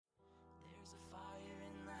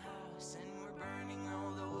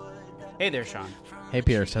Hey there, Sean. Hey,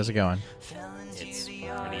 Pierce. How's it going? It's pretty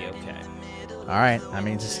okay. All right. That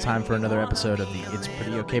means it's time for another episode of the It's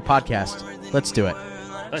Pretty Okay podcast. Let's do it.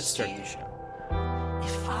 Let's start the show.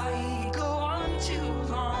 If I go on too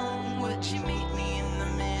long, would you meet me in the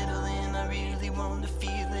middle? And I really want to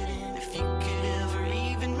feel it. And if you could ever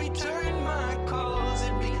even return my calls,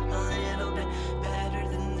 it'd be a little bit better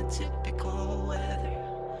than the typical weather.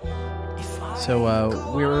 So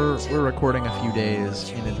we're recording a few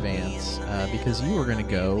days in advance because you were going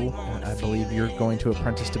to go. I believe you're going to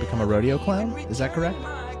apprentice to become a rodeo clown. Is that correct?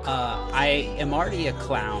 I am already a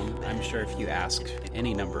clown, I'm sure if you ask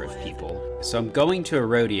any number of people. So I'm going to a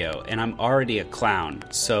rodeo, and I'm already a clown.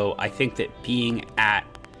 So I think that being at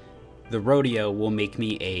the rodeo will make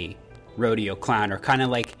me a rodeo clown, or kind of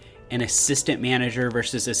like an assistant manager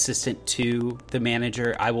versus assistant to the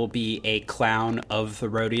manager. I will be a clown of the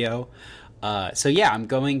rodeo. So yeah, I'm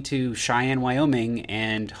going to Cheyenne, Wyoming,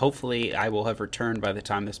 and hopefully I will have returned by the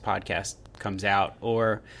time this podcast comes out,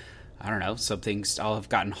 or I don't know, I'll have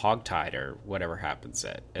gotten hogtied or whatever happens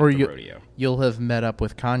at the rodeo. You'll have met up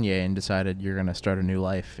with Kanye and decided you're going to start a new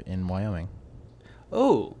life in Wyoming.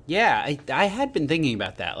 Oh, yeah, I had been thinking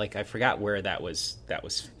about that. Like, I forgot where that was.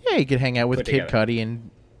 Yeah, you could hang out with Kid Cudi and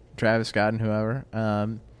Travis Scott and whoever.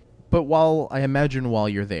 But while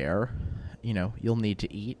you're there, you'll need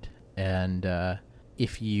to eat. And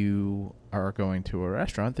if you are going to a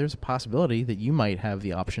restaurant, there's a possibility that you might have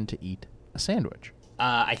the option to eat a sandwich.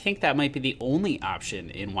 I think that might be the only option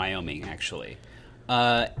in Wyoming, actually.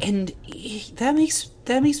 And that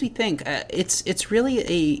makes me think it's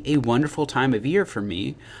really a wonderful time of year for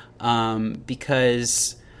me,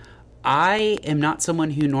 because I am not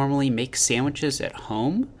someone who normally makes sandwiches at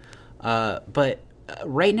home, but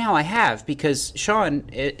right now I have, because, Sean,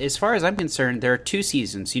 as far as I'm concerned, there are two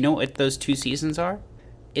seasons. You know what those two seasons are?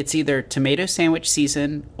 It's either tomato sandwich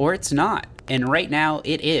season or it's not. And right now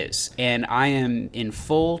it is. And I am in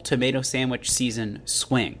full tomato sandwich season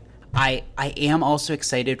swing. I am also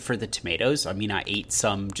excited for the tomatoes. I mean, I ate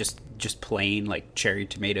some just plain, like, cherry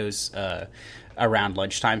tomatoes around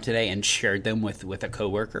lunchtime today and shared them with a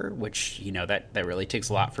coworker, which, that really takes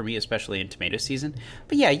a lot for me, especially in tomato season.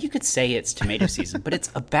 But yeah, you could say it's tomato season, but it's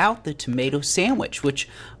about the tomato sandwich, which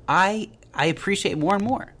I appreciate more and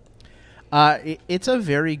more. It's a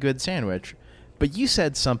very good sandwich, but you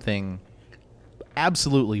said something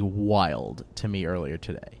absolutely wild to me earlier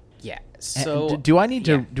today. Yeah. So do I need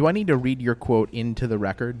to read your quote into the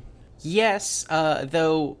record? Yes,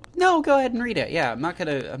 though. No, go ahead and read it. Yeah, I'm not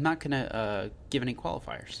gonna give any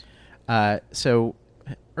qualifiers. So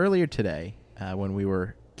earlier today, when we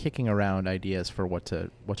were kicking around ideas for what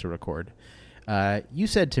to record, you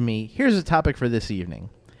said to me, "Here's a topic for this evening: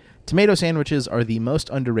 tomato sandwiches are the most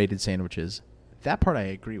underrated sandwiches." That part I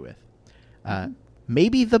agree with.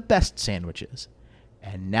 Maybe the best sandwiches.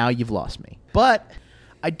 And now you've lost me. But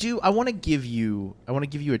I want to give you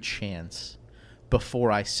a chance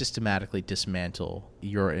before I systematically dismantle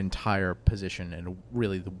your entire position and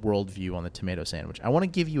really the worldview on the tomato sandwich. I want to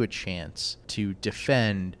give you a chance to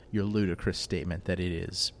defend your ludicrous statement that it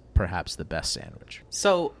is perhaps the best sandwich.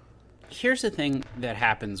 So here's the thing that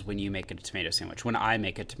happens when you make a tomato sandwich. When I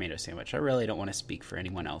make a tomato sandwich, I really don't want to speak for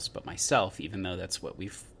anyone else but myself, even though that's what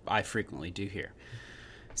I frequently do here.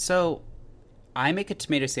 So I make a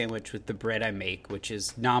tomato sandwich with the bread I make, which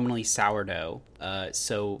is nominally sourdough.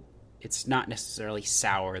 So it's not necessarily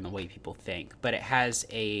sour in the way people think, but it has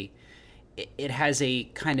a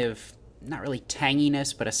kind of, not really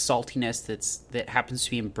tanginess, but a saltiness that happens to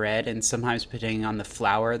be in bread, and sometimes depending on the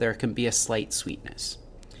flour, there can be a slight sweetness.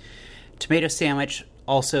 Tomato sandwich,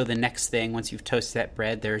 also the next thing, once you've toasted that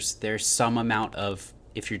bread, there's some amount of,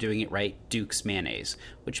 if you're doing it right, Duke's mayonnaise,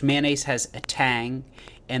 which mayonnaise has a tang,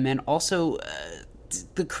 and then also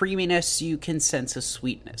the creaminess, you can sense a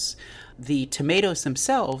sweetness. The tomatoes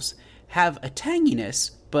themselves have a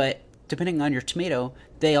tanginess, but depending on your tomato,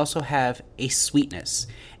 they also have a sweetness.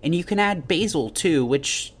 And you can add basil too,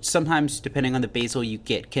 which sometimes, depending on the basil you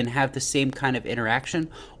get, can have the same kind of interaction.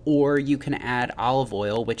 Or you can add olive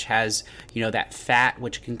oil, which has, that fat,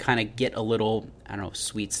 which can kind of get a little, I don't know if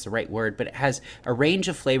sweet's the right word, but it has a range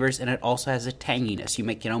of flavors, and it also has a tanginess. You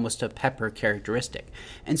make it almost a pepper characteristic.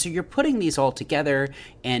 And so you're putting these all together,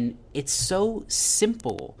 and it's so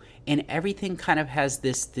simple. And everything kind of has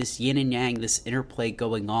this yin and yang, this interplay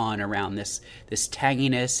going on around this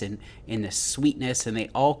tanginess and this sweetness, and they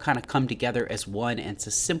all kind of come together as one. And it's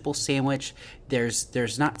a simple sandwich.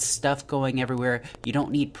 There's not stuff going everywhere. You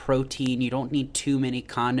don't need protein. You don't need too many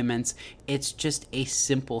condiments. it's just a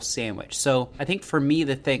simple sandwich. So I think for me,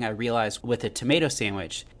 the thing I realized with a tomato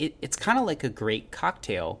sandwich, it's kind of like a great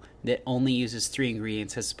cocktail that only uses 3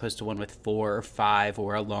 ingredients as opposed to one with 4 or 5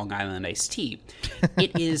 or a Long Island iced tea.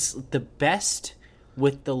 It is the best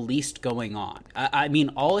with the least going on. I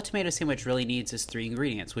mean, all a tomato sandwich really needs is 3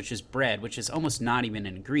 ingredients, which is bread, which is almost not even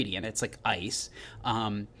an ingredient. It's like ice,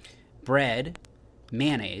 bread,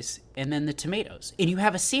 mayonnaise, and then the tomatoes, and you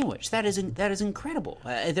have a sandwich. That is incredible.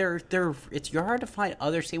 You're hard to find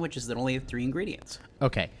other sandwiches that only have 3 ingredients.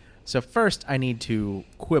 Okay, so first I need to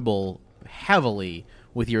quibble heavily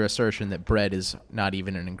with your assertion that bread is not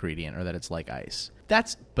even an ingredient or that it's like ice.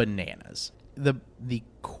 That's bananas. The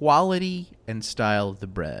quality and style of the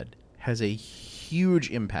bread has a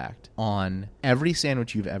huge impact on every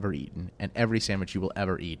sandwich you've ever eaten and every sandwich you will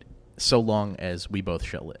ever eat, so long as we both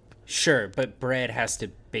shall live. Sure, but bread has to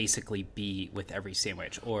basically be with every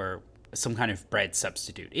sandwich or some kind of bread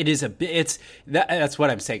substitute. That's what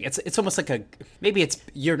I'm saying. It's almost like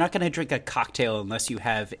you're not going to drink a cocktail unless you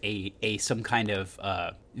have a some kind of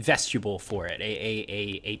vestibule for it,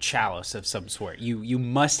 a chalice of some sort. You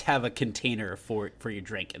must have a container for your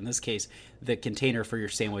drink. In this case, the container for your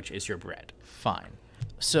sandwich is your bread. Fine.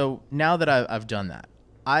 So now that I've done that,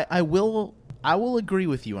 I will agree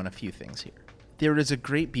with you on a few things here. There is a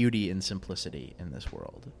great beauty in simplicity in this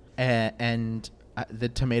world, and the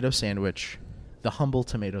tomato sandwich, the humble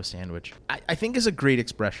tomato sandwich, I think is a great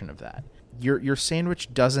expression of that. Your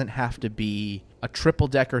sandwich doesn't have to be a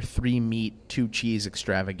triple-decker 3-meat, 2-cheese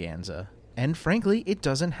extravaganza. And frankly, it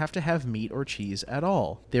doesn't have to have meat or cheese at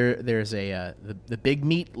all. There's the big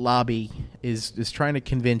meat lobby is trying to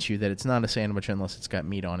convince you that it's not a sandwich unless it's got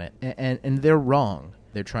meat on it. And they're wrong.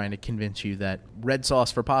 They're trying to convince you that red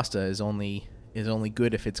sauce for pasta is only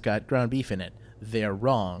good if it's got ground beef in it. They're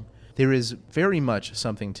wrong. There is very much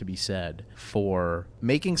something to be said for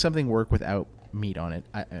making something work without meat on it.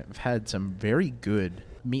 I've had some very good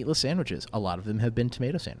meatless sandwiches. A lot of them have been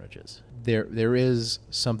tomato sandwiches. There is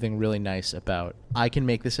something really nice about, I can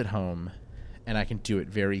make this at home and I can do it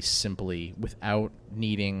very simply without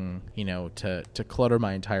needing, to clutter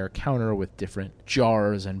my entire counter with different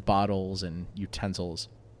jars and bottles and utensils.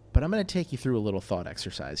 But I'm going to take you through a little thought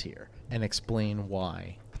exercise here and explain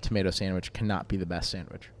why a tomato sandwich cannot be the best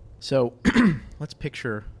sandwich. So let's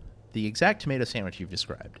picture the exact tomato sandwich you've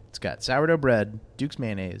described. It's got sourdough bread, Duke's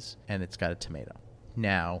mayonnaise, and it's got a tomato.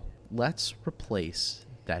 Now, let's replace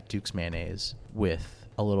that Duke's mayonnaise with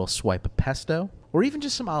a little swipe of pesto or even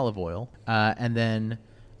just some olive oil, and then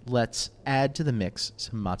let's add to the mix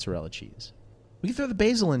some mozzarella cheese. We can throw the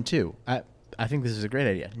basil in too. I think this is a great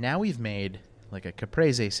idea. Now we've made like a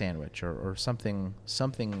caprese sandwich or something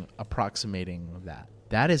approximating that.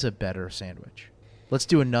 That is a better sandwich. Let's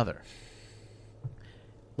do another.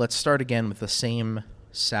 Let's start again with the same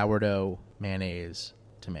sourdough, mayonnaise,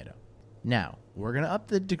 tomato. Now, we're going to up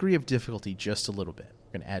the degree of difficulty just a little bit.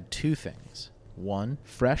 We're going to add 2 things. 1,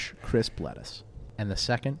 fresh, crisp lettuce. And the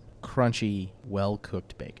second, crunchy,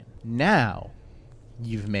 well-cooked bacon. Now,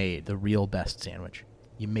 you've made the real best sandwich.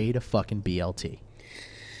 You made a fucking BLT.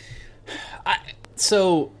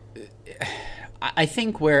 I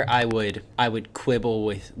think where I would quibble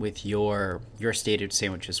with your stated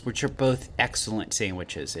sandwiches, which are both excellent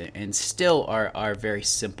sandwiches and still are very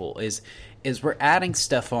simple, is we're adding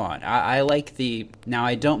stuff on. I like now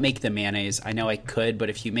I don't make the mayonnaise. I know I could, but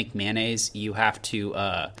if you make mayonnaise, you have to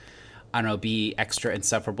be extra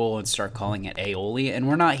insufferable and start calling it aioli, and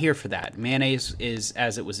we're not here for that. Mayonnaise is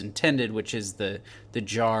as it was intended, which is the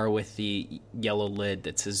jar with the yellow lid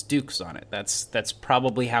that says Duke's on it. That's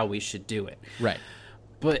probably how we should do it. Right.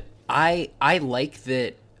 But I like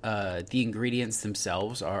that the ingredients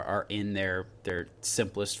themselves are in their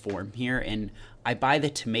simplest form here, and I buy the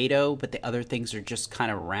tomato, but the other things are just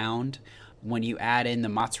kind of round. When you add in the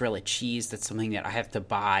mozzarella cheese, that's something that I have to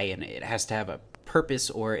buy, and it has to have a purpose,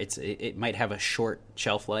 or it might have a short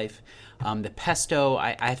shelf life. The pesto,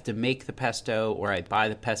 I have to make the pesto, or I buy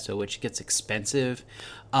the pesto, which gets expensive.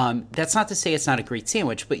 That's not to say it's not a great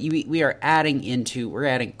sandwich, but we are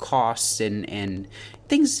adding costs and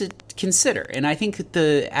things to consider. And I think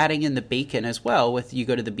adding in the bacon as well, you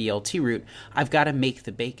go to the BLT route, I've got to make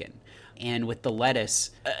the bacon. And with the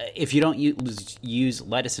lettuce, if you don't use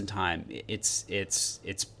lettuce in time, it's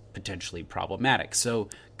potentially problematic. So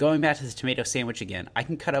going back to the tomato sandwich again, I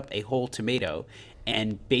can cut up a whole tomato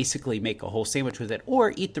and basically make a whole sandwich with it,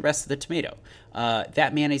 or eat the rest of the tomato.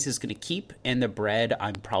 That mayonnaise is going to keep, and the bread,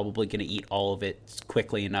 I'm probably going to eat all of it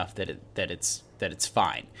quickly enough that it's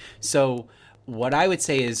fine. So what I would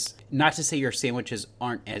say is, not to say your sandwiches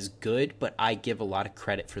aren't as good, but I give a lot of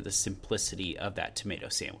credit for the simplicity of that tomato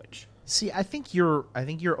sandwich. See, I think you're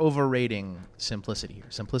overrating simplicity here.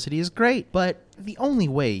 Simplicity is great, but the only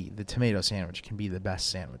way the tomato sandwich can be the best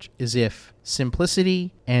sandwich is if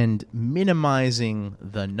simplicity and minimizing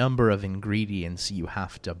the number of ingredients you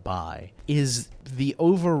have to buy is the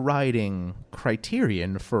overriding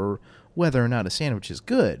criterion for whether or not a sandwich is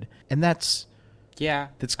good. And that's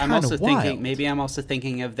That's kind I'm also of wild. I'm also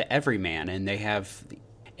thinking of the Everyman, and they have,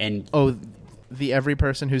 and the every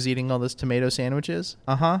person who's eating all those tomato sandwiches?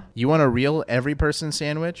 You want a real every person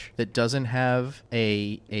sandwich that doesn't have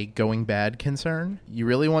a going bad concern? You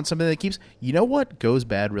really want something that keeps... You know what goes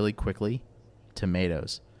bad really quickly?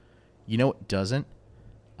 Tomatoes. You know what doesn't?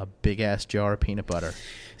 A big-ass jar of peanut butter.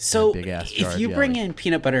 So big-ass jar if of you jelly. bring in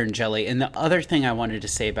peanut butter and jelly, and the other thing I wanted to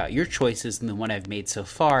say about your choices and the one I've made so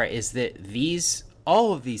far is that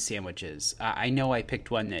all of these sandwiches, I know I picked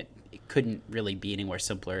one that couldn't really be anywhere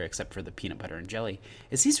simpler except for the peanut butter and jelly,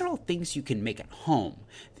 is these are all things you can make at home.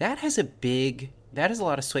 That has a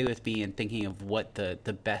lot of sway with me in thinking of what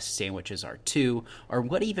the best sandwiches are too, or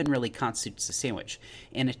what even really constitutes a sandwich.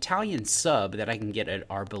 An Italian sub that I can get at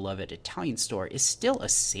our beloved Italian store is still a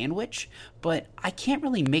sandwich, but I can't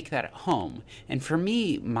really make that at home. And for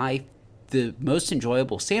me, the most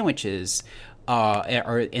enjoyable sandwiches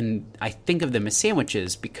and I think of them as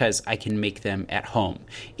sandwiches because I can make them at home.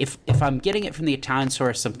 If I'm getting it from the Italian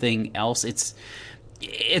store or something else, it's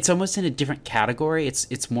almost in a different category.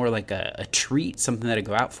 It's more like a treat, something that I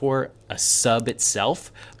go out for, a sub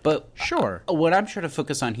itself. But Sure. What I'm trying to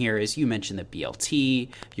focus on here is you mentioned the BLT,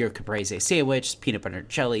 your caprese sandwich, peanut butter and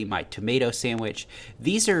jelly, my tomato sandwich.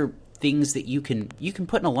 These are things that you can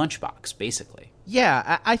put in a lunchbox, basically.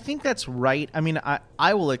 Yeah, I think that's right. I mean,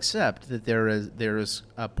 I will accept that there is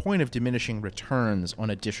a point of diminishing returns on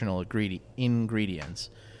additional ingredients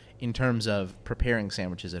in terms of preparing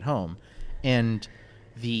sandwiches at home. And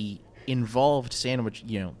the involved sandwich,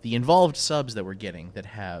 the involved subs that we're getting that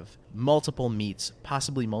have multiple meats,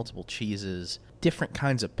 possibly multiple cheeses, different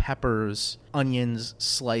kinds of peppers, onions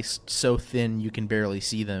sliced so thin you can barely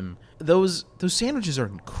see them. Those sandwiches are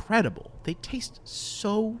incredible. They taste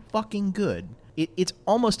so fucking good. It's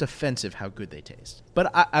almost offensive how good they taste. But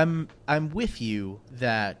I'm with you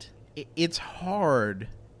that it's hard.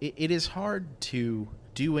 It is hard to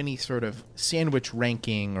do any sort of sandwich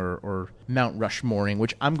ranking or Mount Rushmoring,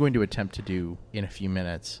 which I'm going to attempt to do in a few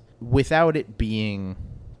minutes, without it being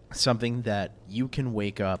something that you can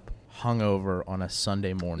wake up hungover on a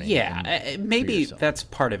Sunday morning. Yeah, maybe that's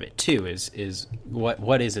part of it too. Is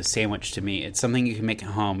what is a sandwich to me? It's something you can make at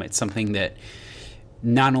home. It's something that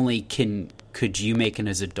not only could you make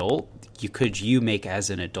as you make as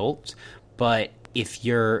an adult, but if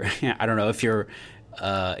you're I don't know,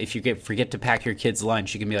 if you forget to pack your kid's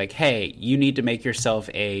lunch, you can be like, hey, you need to make yourself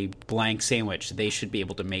a blank sandwich. They should be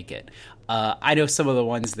able to make it. I know some of the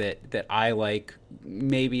ones that I like,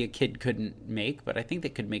 maybe a kid couldn't make, but I think they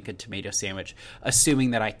could make a tomato sandwich, assuming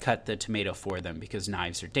that I cut the tomato for them, because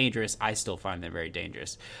knives are dangerous. I still find them very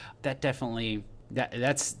dangerous. That definitely...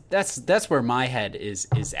 That's where my head is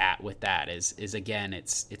at with that. Is again,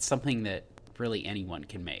 it's something that really anyone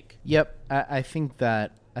can make. Yep, I think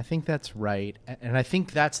that's right, and I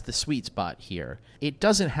think that's the sweet spot here. It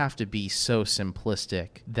doesn't have to be so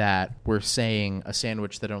simplistic that we're saying a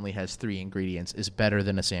sandwich that only has 3 ingredients is better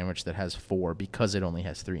than a sandwich that has 4 because it only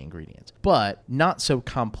has 3 ingredients. But not so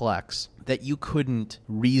complex that you couldn't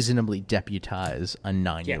reasonably deputize a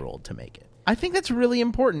 9-year-old to make it. I think that's really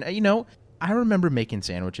important. I remember making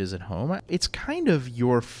sandwiches at home. It's kind of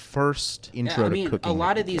your first intro to cooking. A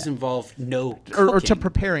lot of these involve no cooking. Or to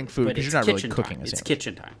preparing food, because you're not really cooking time. a sandwich. It's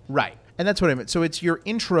kitchen time. Right. And that's what I meant. So it's your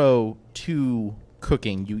intro to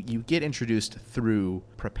cooking. You get introduced through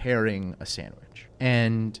preparing a sandwich.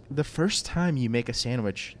 And the first time you make a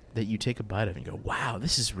sandwich that you take a bite of and you go, wow,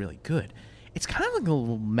 this is really good, it's kind of like a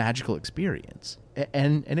little magical experience.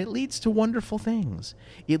 And it leads to wonderful things.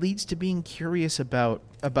 It leads to being curious about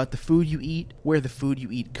the food you eat, where the food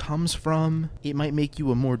you eat comes from. It might make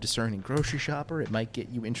you a more discerning grocery shopper. It might get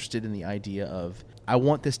you interested in the idea of, I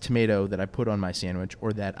want this tomato that I put on my sandwich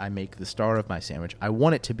or that I make the star of my sandwich. I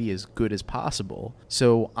want it to be as good as possible.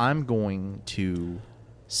 So I'm going to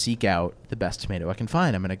seek out the best tomato I can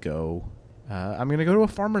find. I'm going to go to a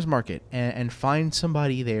farmer's market and find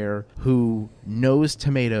somebody there who knows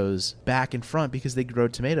tomatoes back and front because they grow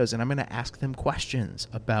tomatoes, and I'm going to ask them questions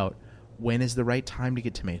about when is the right time to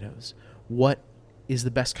get tomatoes, what is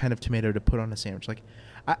the best kind of tomato to put on a sandwich. Like,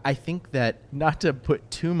 I think that, not to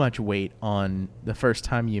put too much weight on the first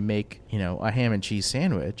time you make, a ham and cheese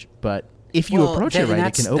sandwich, but if you approach it right,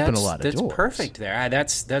 it can open a lot of doors. That's perfect there.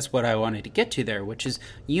 That's what I wanted to get to there, which is,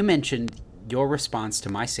 you mentioned your response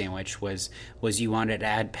to my sandwich was you wanted to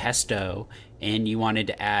add pesto and you wanted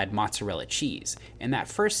to add mozzarella cheese. And that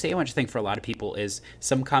first sandwich, I think, for a lot of people is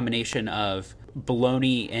some combination of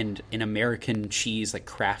bologna and an American cheese, like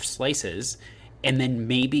Kraft slices, and then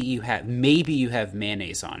maybe you have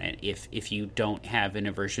mayonnaise on it if you don't have an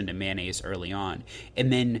aversion to mayonnaise early on,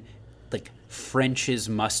 and then like French's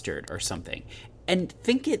mustard or something. And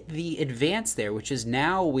think it the advance there, which is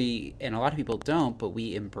now we, and a lot of people don't, but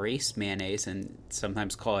we embrace mayonnaise and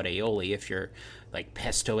sometimes call it aioli if you're like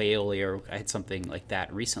pesto aioli, or I had something like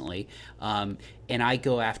that recently. And I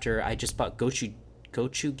just bought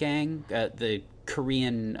gochujang, the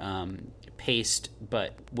Korean paste,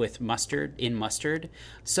 but with mustard.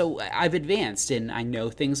 So I've advanced, and I know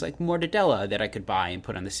things like mortadella that I could buy and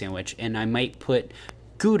put on the sandwich, and I might put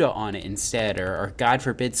Gouda on it instead, or God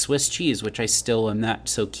forbid Swiss cheese, which I still am not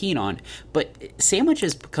so keen on. But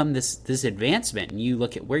sandwiches become this advancement, and you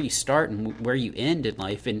look at where you start and where you end in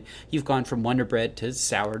life, and you've gone from Wonder Bread to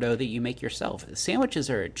sourdough that you make yourself.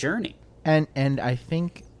 Sandwiches are a journey. And I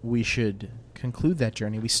think we should conclude that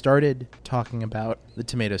journey. We started talking about the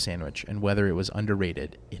tomato sandwich and whether it was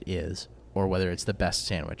underrated. It is. Or whether it's the best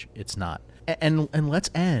sandwich. It's not. And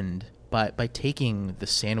let's end by taking the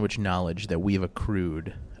sandwich knowledge that we've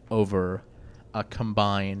accrued over a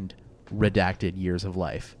combined redacted years of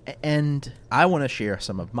life. And I want to share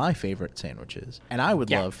some of my favorite sandwiches, and I would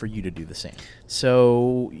love for you to do the same.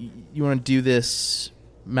 So you want to do this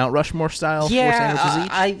Mount Rushmore style? 4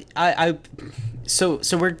 sandwiches each? So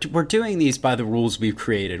we're doing these by the rules we've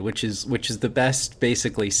created, which is the best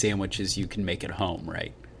basically sandwiches you can make at home,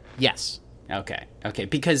 right? Yes. Okay.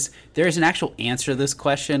 Because there's an actual answer to this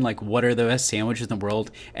question, like what are the best sandwiches in the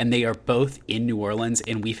world, and they are both in New Orleans,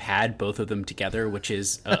 and we've had both of them together, which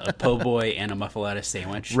is a po' boy and a muffaletta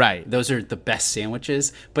sandwich. Right. Those are the best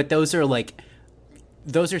sandwiches, but those are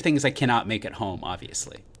things I cannot make at home,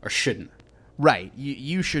 obviously, or shouldn't. Right.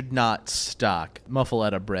 You should not stock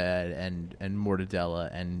muffaletta bread and mortadella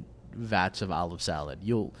and vats of olive salad.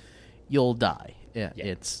 You'll die. Yeah.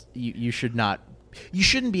 It's you should not. You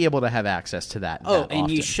shouldn't be able to have access to that. Oh, and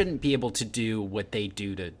often. you shouldn't be able to do what they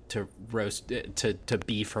do to roast to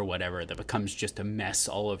beef or whatever that becomes just a mess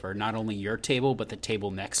all over not only your table but the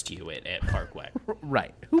table next to you at Parkway.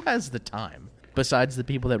 Right. Who has the time besides the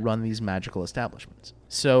people that run these magical establishments?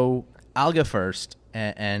 So I'll go first,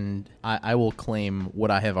 and I will claim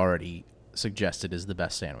what I have already suggested is the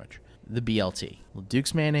best sandwich: the BLT.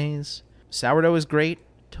 Duke's mayonnaise. Sourdough is great.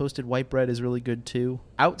 Toasted white bread is really good too.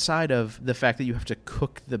 Outside of the fact that you have to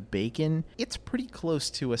cook the bacon, it's pretty close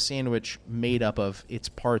to a sandwich made up of its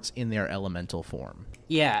parts in their elemental form.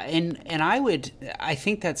 Yeah, and I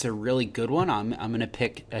think that's a really good one. I'm going to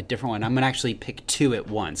pick a different one. I'm going to actually pick 2 at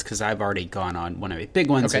once because I've already gone on one of my big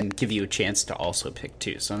ones and give you a chance to also pick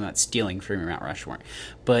 2. So I'm not stealing from your Mount Rushmore.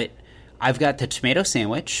 But I've got the tomato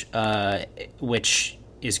sandwich, which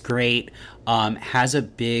is great, has a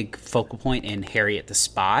big focal point in Harriet the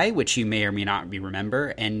Spy, which you may or may not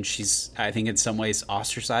remember, and she's, I think, in some ways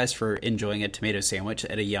ostracized for enjoying a tomato sandwich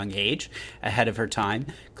at a young age, ahead of her time,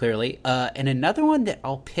 clearly. And another one that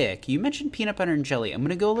I'll pick, you mentioned peanut butter and jelly. I'm going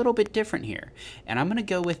to go a little bit different here, and I'm going to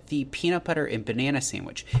go with the peanut butter and banana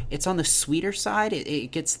sandwich. It's on the sweeter side.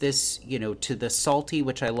 It gets this, to the salty,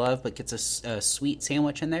 which I love, but gets a sweet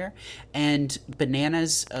sandwich in there, and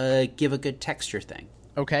bananas give a good texture thing.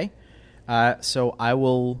 Okay. So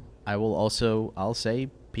I'll say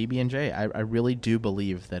PB&J. I really do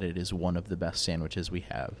believe that it is one of the best sandwiches we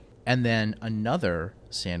have. And then another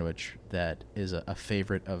sandwich that is a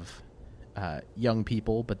favorite of young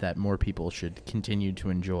people, but that more people should continue to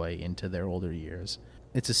enjoy into their older years.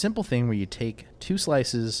 It's a simple thing where you take 2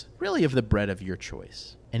 slices, really, of the bread of your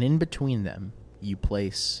choice, and in between them, you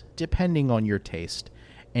place, depending on your taste,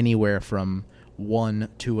 anywhere from 1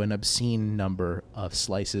 to an obscene number of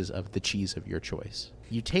slices of the cheese of your choice.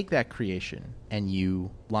 You take that creation and you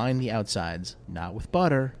line the outsides, not with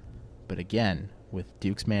butter, but again, with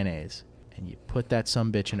Duke's mayonnaise, and you put that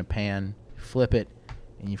sumbitch in a pan, flip it,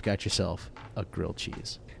 and you've got yourself a grilled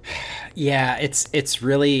cheese. Yeah, it's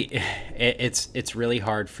really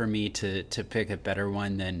hard for me to pick a better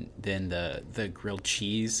one than the grilled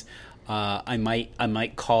cheese. I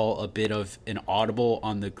might call a bit of an audible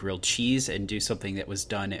on the grilled cheese and do something that was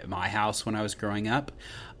done at my house when I was growing up,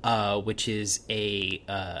 which is it's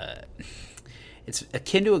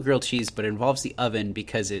akin to a grilled cheese, but it involves the oven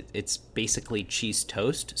because it's basically cheese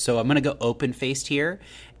toast. So I'm going to go open-faced here,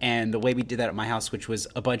 and the way we did that at my house, which was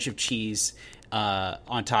a bunch of cheese,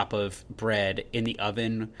 on top of bread in the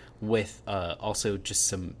oven with also just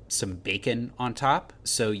some bacon on top.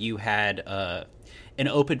 So you had an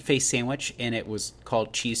open face sandwich, and it was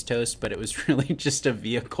called cheese toast, but it was really just a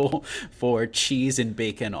vehicle for cheese and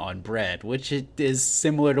bacon on bread, which is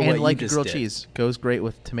similar to and what like you just grilled did. cheese goes great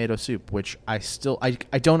with tomato soup, which I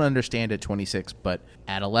don't understand at 26, but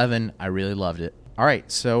at 11 I really loved it. All right,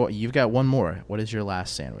 so you've got one more. What is your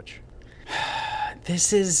last sandwich?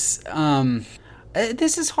 This is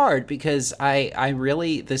hard because I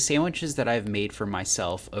really, the sandwiches that I've made for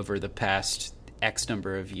myself over the past X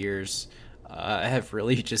number of years have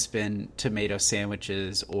really just been tomato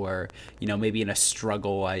sandwiches, or maybe in a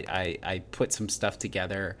struggle I put some stuff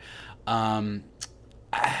together. I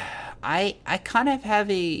kind of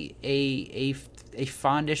have a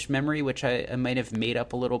fondish memory, which I might have made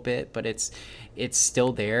up a little bit, but it's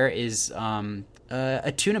still there. Is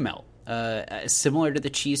a tuna melt. Similar to the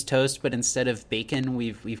cheese toast, but instead of bacon,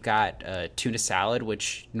 we've got tuna salad,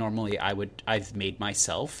 which normally I've made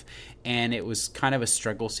myself, and it was kind of a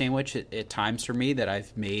struggle sandwich at times for me that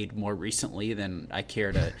I've made more recently than I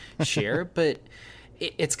care to share. But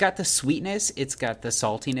it's got the sweetness, it's got the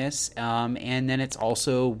saltiness, and then it's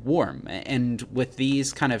also warm. And with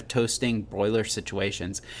these kind of toasting broiler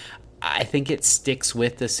situations, I think it sticks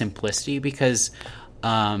with the simplicity because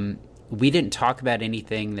we didn't talk about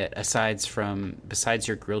anything that besides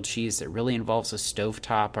your grilled cheese that really involves a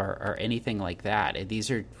stovetop or anything like that.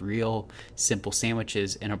 These are real simple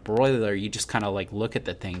sandwiches. In a broiler, you just kind of like look at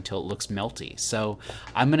the thing till it looks melty. So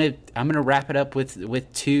I'm gonna wrap it up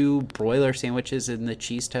with 2 broiler sandwiches in the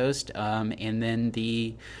cheese toast, and then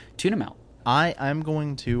the tuna melt. I'm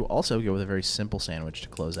going to also go with a very simple sandwich to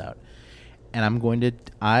close out. And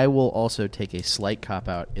I will also take a slight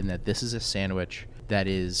cop-out in that this is a sandwich that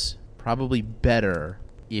is probably better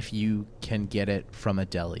if you can get it from a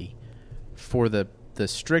deli, for the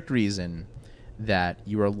strict reason that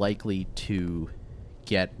you are likely to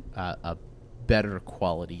get a better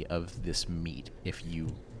quality of this meat if you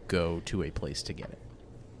go to a place to get it.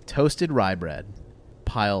 Toasted rye bread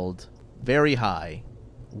piled very high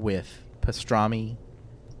with pastrami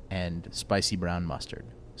and spicy brown mustard.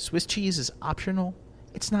 Swiss cheese is optional.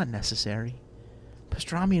 It's not necessary.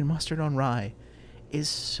 Pastrami and mustard on rye is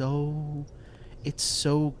so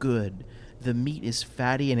good. The meat is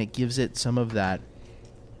fatty, and it gives it some of that,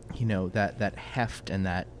 that heft and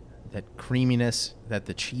that creaminess that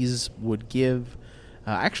the cheese would give.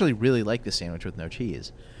 I actually really like the sandwich with no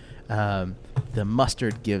cheese. The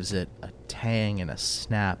mustard gives it a tang and a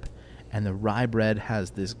snap, and the rye bread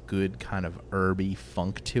has this good kind of herby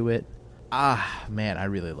funk to it. Ah, man, I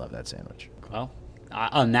really love that sandwich. Well,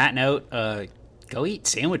 on that note, go eat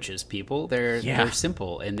sandwiches, people. They're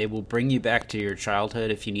simple, and they will bring you back to your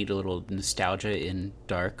childhood if you need a little nostalgia in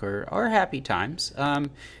dark or happy times. And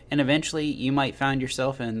eventually, you might find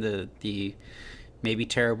yourself in the maybe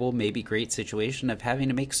terrible, maybe great situation of having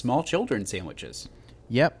to make small children sandwiches.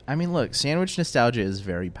 Yep. I mean, look, sandwich nostalgia is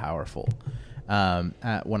very powerful.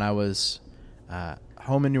 When I was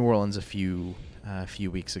home in New Orleans a few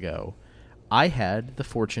weeks ago, I had the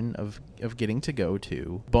fortune of getting to go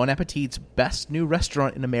to Bon Appetit's best new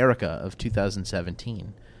restaurant in America of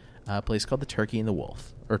 2017, a place called the Turkey and the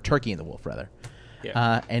Wolf, or Turkey and the Wolf, rather.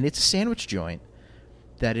 Yeah. And it's a sandwich joint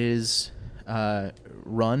that is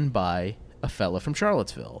run by a fella from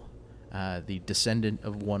Charlottesville, the descendant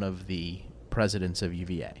of one of the presidents of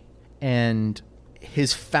UVA. And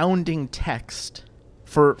his founding text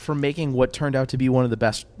for making what turned out to be one of the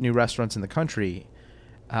best new restaurants in the country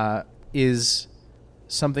is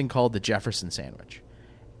something called the Jefferson sandwich.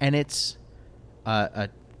 And it's a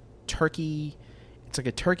turkey, it's like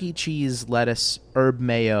a turkey, cheese, lettuce, herb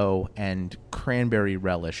mayo, and cranberry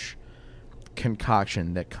relish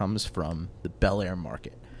concoction that comes from the Bel Air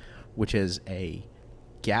Market, which is a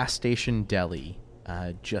gas station deli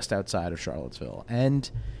just outside of Charlottesville.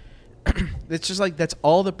 And it's just like, that's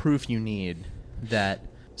all the proof you need that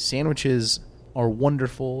sandwiches are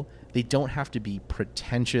wonderful. They don't have to be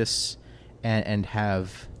pretentious and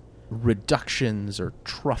have reductions or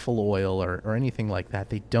truffle oil or anything like that.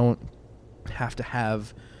 They don't have to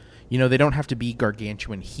have, they don't have to be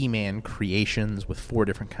gargantuan He-Man creations with 4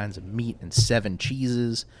 different kinds of meat and 7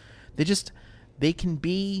 cheeses. They can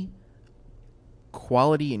be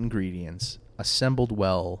quality ingredients assembled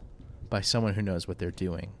well by someone who knows what they're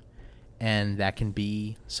doing. And that can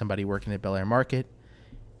be somebody working at Bel Air Market.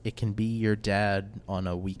 It can be your dad on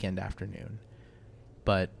a weekend afternoon.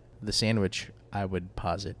 But the sandwich, I would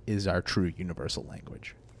posit, is our true universal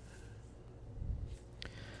language.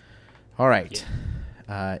 All right.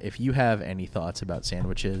 Yeah. If you have any thoughts about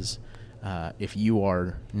sandwiches, if you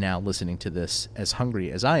are now listening to this as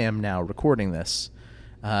hungry as I am now recording this,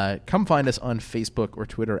 come find us on Facebook or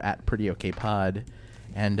Twitter at Pretty Okay Pod,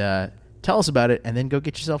 and tell us about it, and then go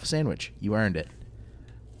get yourself a sandwich. You earned it.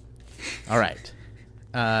 All right.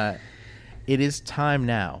 It is time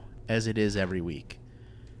now, as it is every week,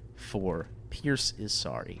 for Pierce is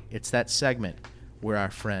Sorry. It's that segment where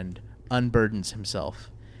our friend unburdens himself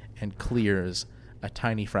and clears a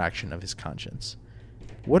tiny fraction of his conscience.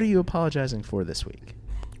 What are you apologizing for this week?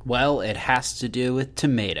 Well, it has to do with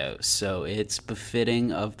tomatoes, so it's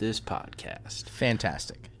befitting of this podcast.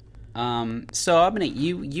 Fantastic. So I'm gonna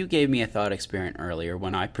you gave me a thought experiment earlier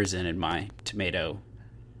when I presented my tomato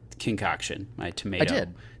concoction, my tomato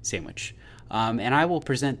sandwich, and I will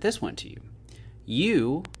present this one to you.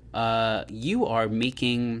 You are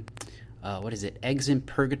making what is it? Eggs in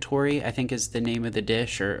Purgatory, I think is the name of the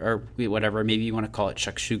dish, or whatever. Maybe you want to call it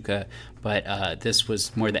shakshuka, but this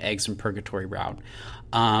was more the Eggs in Purgatory route,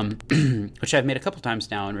 which I've made a couple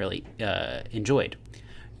times now and really enjoyed.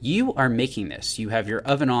 You are making this. You have your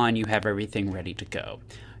oven on. You have everything ready to go.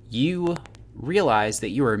 You realize that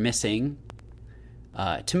you are missing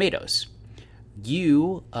tomatoes.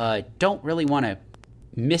 You don't really want to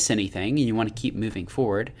miss anything, and you want to keep moving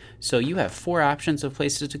forward. So you have 4 options of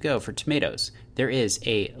places to go for tomatoes. There is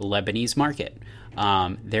a Lebanese market.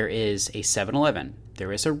 There is a 7-Eleven.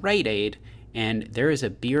 There is a Rite Aid. And there is a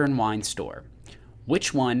beer and wine store.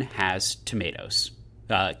 Which one has tomatoes?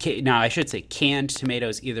 Now, I should say canned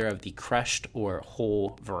tomatoes, either of the crushed or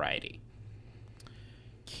whole variety.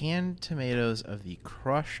 Canned tomatoes of the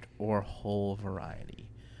crushed or whole variety.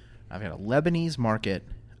 I've got a Lebanese market.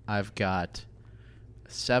 I've got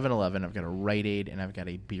 7-Eleven, I've got a Rite Aid, and I've got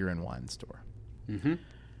a beer and wine store. Mm-hmm.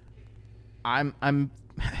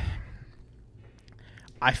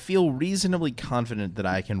 I feel reasonably confident that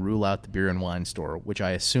I can rule out the beer and wine store, which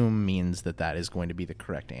I assume means that that is going to be the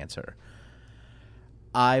correct answer.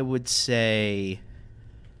 I would say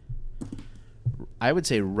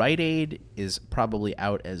Rite Aid is probably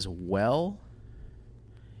out as well.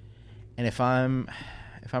 And if I'm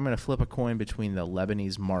going to flip a coin between the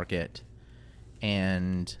Lebanese market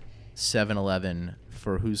and 7-Eleven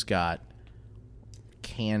for who's got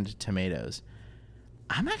canned tomatoes,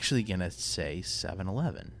 I'm actually going to say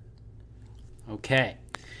 7-Eleven. Okay.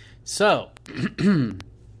 So,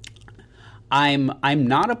 I'm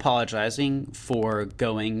not apologizing for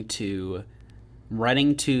running to the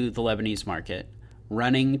Lebanese market,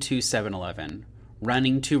 running to 7-Eleven,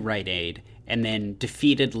 running to Rite Aid, and then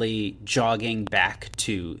defeatedly jogging back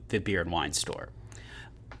to the beer and wine store.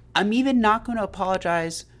 I'm even not going to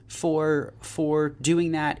apologize for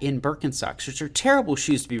doing that in Birkenstocks, which are terrible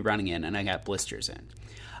shoes to be running in, and I got blisters in.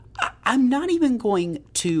 I'm not even going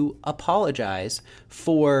to apologize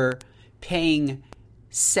for paying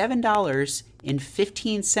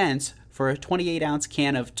 $7.15 for a 28-ounce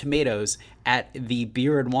can of tomatoes at the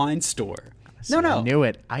beer and wine store. No.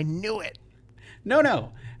 I knew it.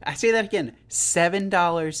 No. I say that again.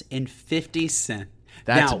 $7.50.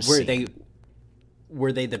 That's now, obscene.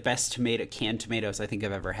 were they the best canned tomatoes I think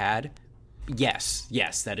I've ever had? Yes,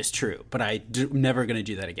 that is true. But I'm never going to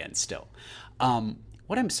do that again still.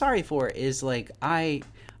 What I'm sorry for is, like, I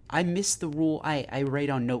miss the rule. I write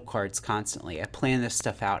on note cards constantly. I plan this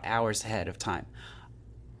stuff out hours ahead of time.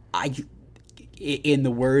 In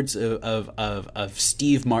the words of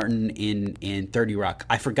Steve Martin in 30 Rock,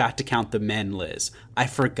 I forgot to count the men, Liz. I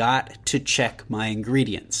forgot to check my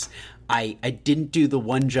ingredients. I didn't do the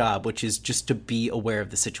one job, which is just to be aware of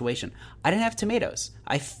the situation. I didn't have tomatoes.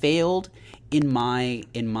 I failed in my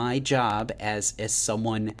job as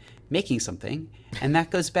someone making something, and that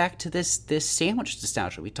goes back to this sandwich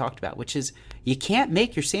nostalgia we talked about, which is you can't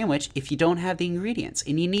make your sandwich if you don't have the ingredients,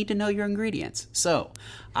 and you need to know your ingredients. So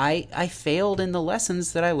I failed in the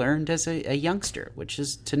lessons that I learned as a youngster, which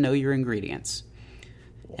is to know your ingredients.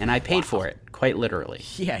 And I paid for it, quite literally.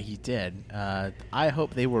 Yeah, you did. I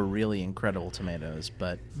hope they were really incredible tomatoes,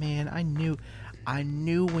 but man, I knew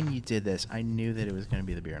when you did this, I knew that it was going to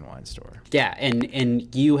be the beer and wine store. Yeah,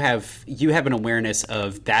 and you have an awareness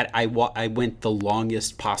of that. I went the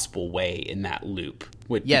longest possible way in that loop.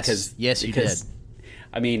 Yes, you did.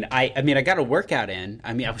 I mean, I got a workout in.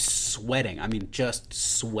 I mean, I was sweating. I mean, just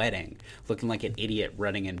sweating, looking like an idiot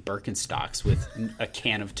running in Birkenstocks with a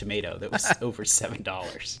can of tomato that was over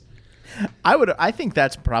 $7. I think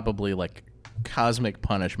that's probably like cosmic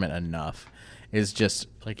punishment enough. Is just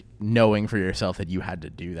like knowing for yourself that you had to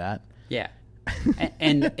do that. Yeah.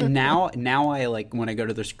 And now I, like, when I go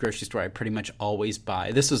to the grocery store, I pretty much always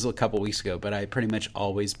buy, this was a couple weeks ago, but I pretty much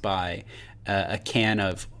always buy a can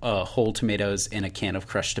of whole tomatoes and a can of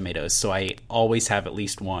crushed tomatoes, so I always have at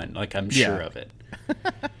least one. Like, I'm sure of it.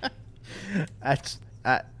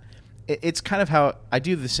 It's kind of how I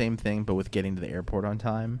do the same thing, but with getting to the airport on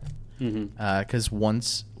time. Because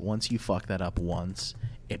once you fuck that up once,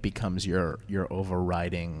 it becomes your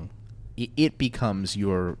overriding. It becomes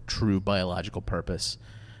your true biological purpose.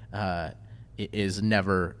 It is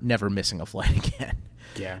never missing a flight again.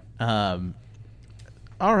 Yeah.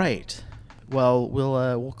 All right. Well,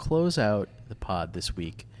 we'll close out the pod this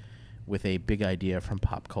week with a big idea from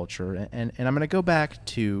pop culture, and I'm going to go back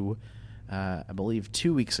to I believe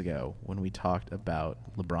 2 weeks ago when we talked about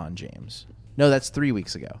LeBron James. No, that's 3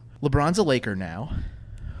 weeks ago. LeBron's a Laker now,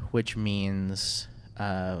 which means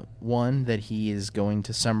one, that he is going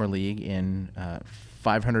to Summer League in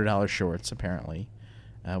 $500 shorts apparently,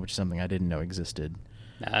 which is something I didn't know existed.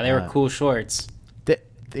 They were cool shorts.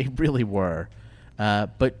 They really were.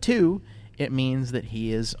 But two, it means that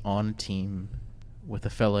he is on a team with a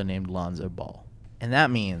fellow named Lonzo Ball. And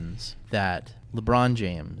that means that LeBron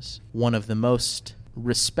James, one of the most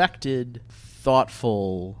respected,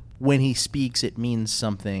 thoughtful, when he speaks it means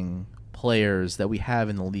something players that we have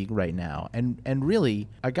in the league right now, and really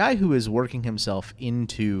a guy who is working himself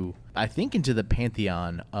into the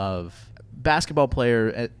pantheon of basketball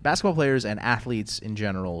players and athletes in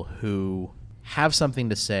general who have something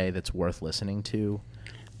to say that's worth listening to.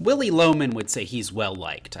 Willie Loman would say he's well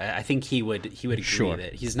liked. I think he would agree Sure.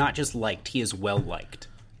 that he's not just liked, he is well liked.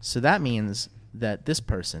 So that means that this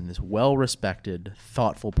person, this well-respected,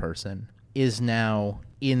 thoughtful person, is now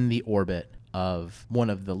in the orbit of one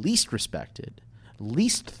of the least respected,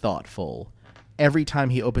 least thoughtful, every time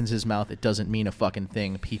he opens his mouth it doesn't mean a fucking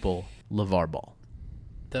thing, people, LeVar Ball.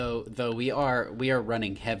 Though we are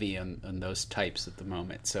running heavy on those types at the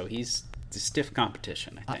moment, so he's stiff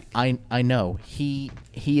competition, I think. I know. He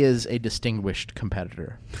is a distinguished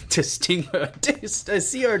competitor. I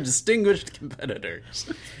see our distinguished competitors.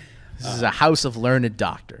 This is a house of learned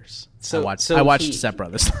doctors. So I watched Step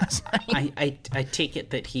Brothers last night. I take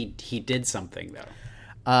it that he did something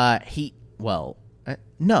though.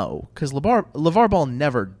 No, because LeVar Ball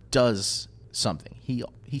never does something.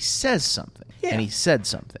 He says something, and he said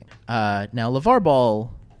something. Now LeVar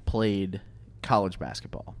Ball played college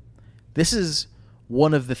basketball. This is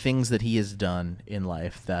one of the things that he has done in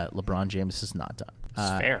life that LeBron James has not done.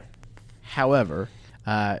 It's fair. However,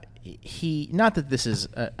 he, not that this is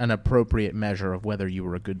an appropriate measure of whether you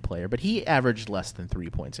were a good player, but he averaged less than 3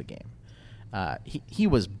 points a game. He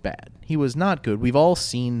was bad. He was not good. We've all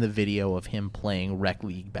seen the video of him playing rec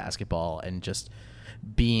league basketball and just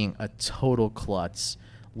being a total klutz,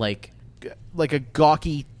 like a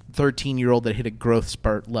gawky 13-year-old that hit a growth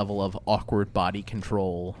spurt level of awkward body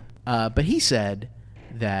control. But he said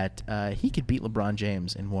that he could beat LeBron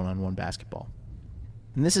James in one-on-one basketball.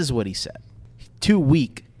 And this is what he said. Too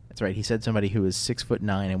weak. That's right. He said somebody who is 6'9"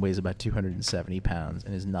 and weighs about 270 pounds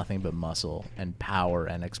and is nothing but muscle and power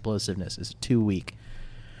and explosiveness is too weak.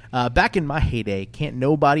 Back in my heyday, can't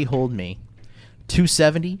nobody hold me.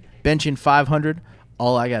 270, benching 500.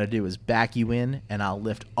 All I got to do is back you in, and I'll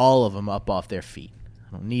lift all of them up off their feet.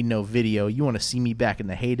 I don't need no video. You want to see me back in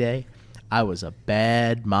the heyday? I was a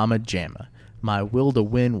bad mama jamma. My will to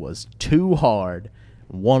win was too hard.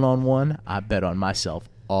 One-on-one, I bet on myself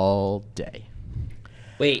all day.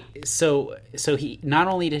 Wait, so he not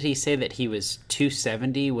only did he say that he was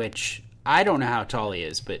 270, which I don't know how tall he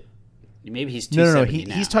is, but maybe he's 270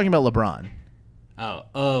 now. He's talking about LeBron. Oh,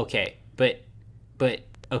 okay. But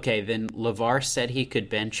okay, then LeVar said he could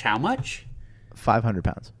bench how much? 500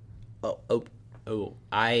 pounds.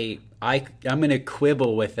 I'm gonna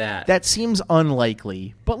quibble with that. That seems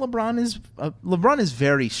unlikely, but LeBron is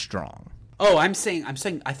very strong. Oh, I'm saying.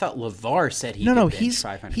 I thought LeVar said he could bench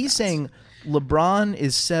 500 he's pounds. saying LeBron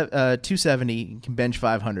is 270, can bench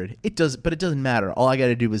 500. But it doesn't matter. All I got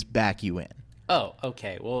to do is back you in. Oh,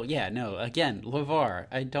 okay. Well, yeah, no. Again, LeVar.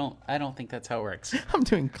 I don't think that's how it works. I'm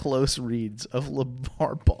doing close reads of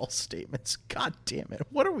LeVar Ball statements. God damn it!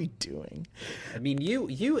 What are we doing? I mean,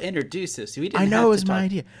 you introduced this. We didn't. I know have it was to my talk-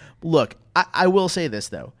 idea. Look, I will say this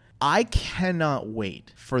though. I cannot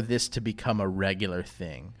wait for this to become a regular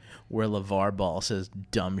thing where LeVar Ball says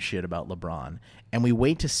dumb shit about LeBron, and we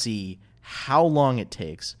wait to see how long it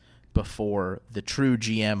takes before the true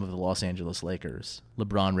GM of the Los Angeles Lakers,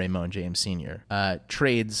 LeBron Raymond James Sr.,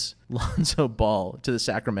 trades Lonzo Ball to the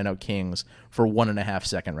Sacramento Kings for 1.5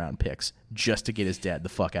 second-round picks just to get his dad the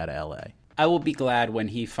fuck out of L.A. I will be glad when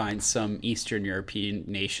he finds some Eastern European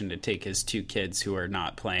nation to take his 2 kids who are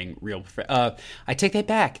not playing real. I take that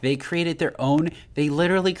back. They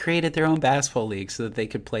literally created their own basketball league so that they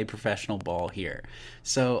could play professional ball here.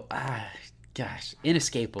 So Gosh,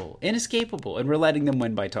 inescapable, and we're letting them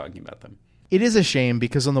win by talking about them. It is a shame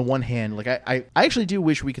because on the one hand, like I actually do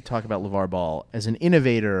wish we could talk about LeVar Ball as an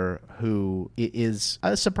innovator who is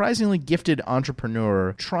a surprisingly gifted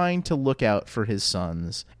entrepreneur trying to look out for his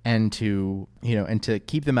sons and to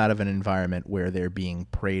keep them out of an environment where they're being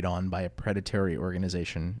preyed on by a predatory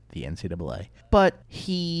organization, the NCAA. But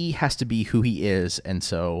he has to be who he is, and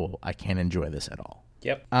so I can't enjoy this at all.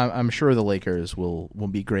 Yep. I'm sure the Lakers will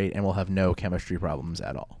be great and will have no chemistry problems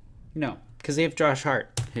at all. No, because they have Josh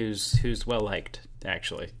Hart, who's well liked,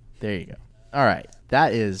 actually. There you go. All right,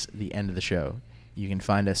 that is the end of the show. You can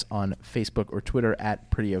find us on Facebook or Twitter at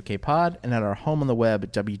PrettyOKPod and at our home on the web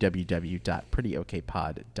at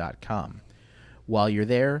www.prettyokpod.com. While you're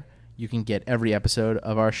there, you can get every episode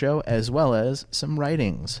of our show as well as some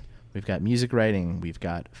writings. We've got music writing. We've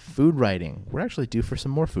got food writing. We're actually due for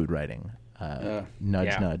some more food writing.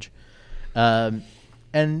 Nudge.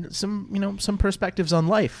 And some perspectives on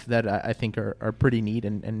life that I think are pretty neat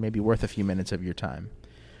and maybe worth a few minutes of your time.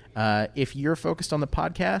 If you're focused on the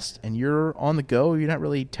podcast and you're on the go, you're not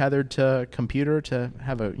really tethered to a computer to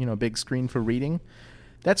have a big screen for reading,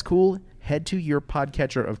 that's cool. Head to your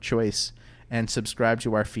podcatcher of choice and subscribe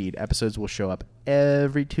to our feed. Episodes will show up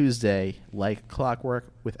every Tuesday like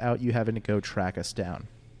clockwork without you having to go track us down.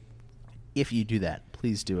 If you do that,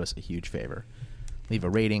 please do us a huge favor. Leave a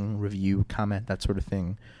rating, review, comment, that sort of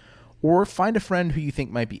thing. Or find a friend who you think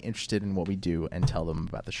might be interested in what we do and tell them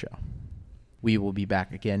about the show. We will be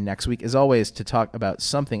back again next week, as always, to talk about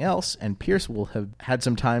something else, and Pierce will have had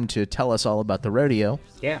some time to tell us all about the rodeo.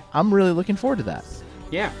 Yeah. I'm really looking forward to that.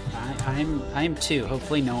 Yeah, I am too.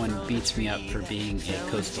 Hopefully no one beats me up for being a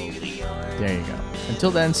coastal elite. There you go.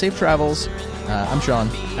 Until then, safe travels. I'm Sean.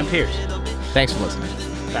 I'm Pierce. Thanks for listening.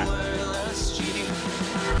 Bye.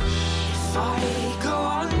 If I go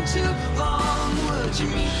on too long, would you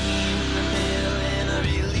meet me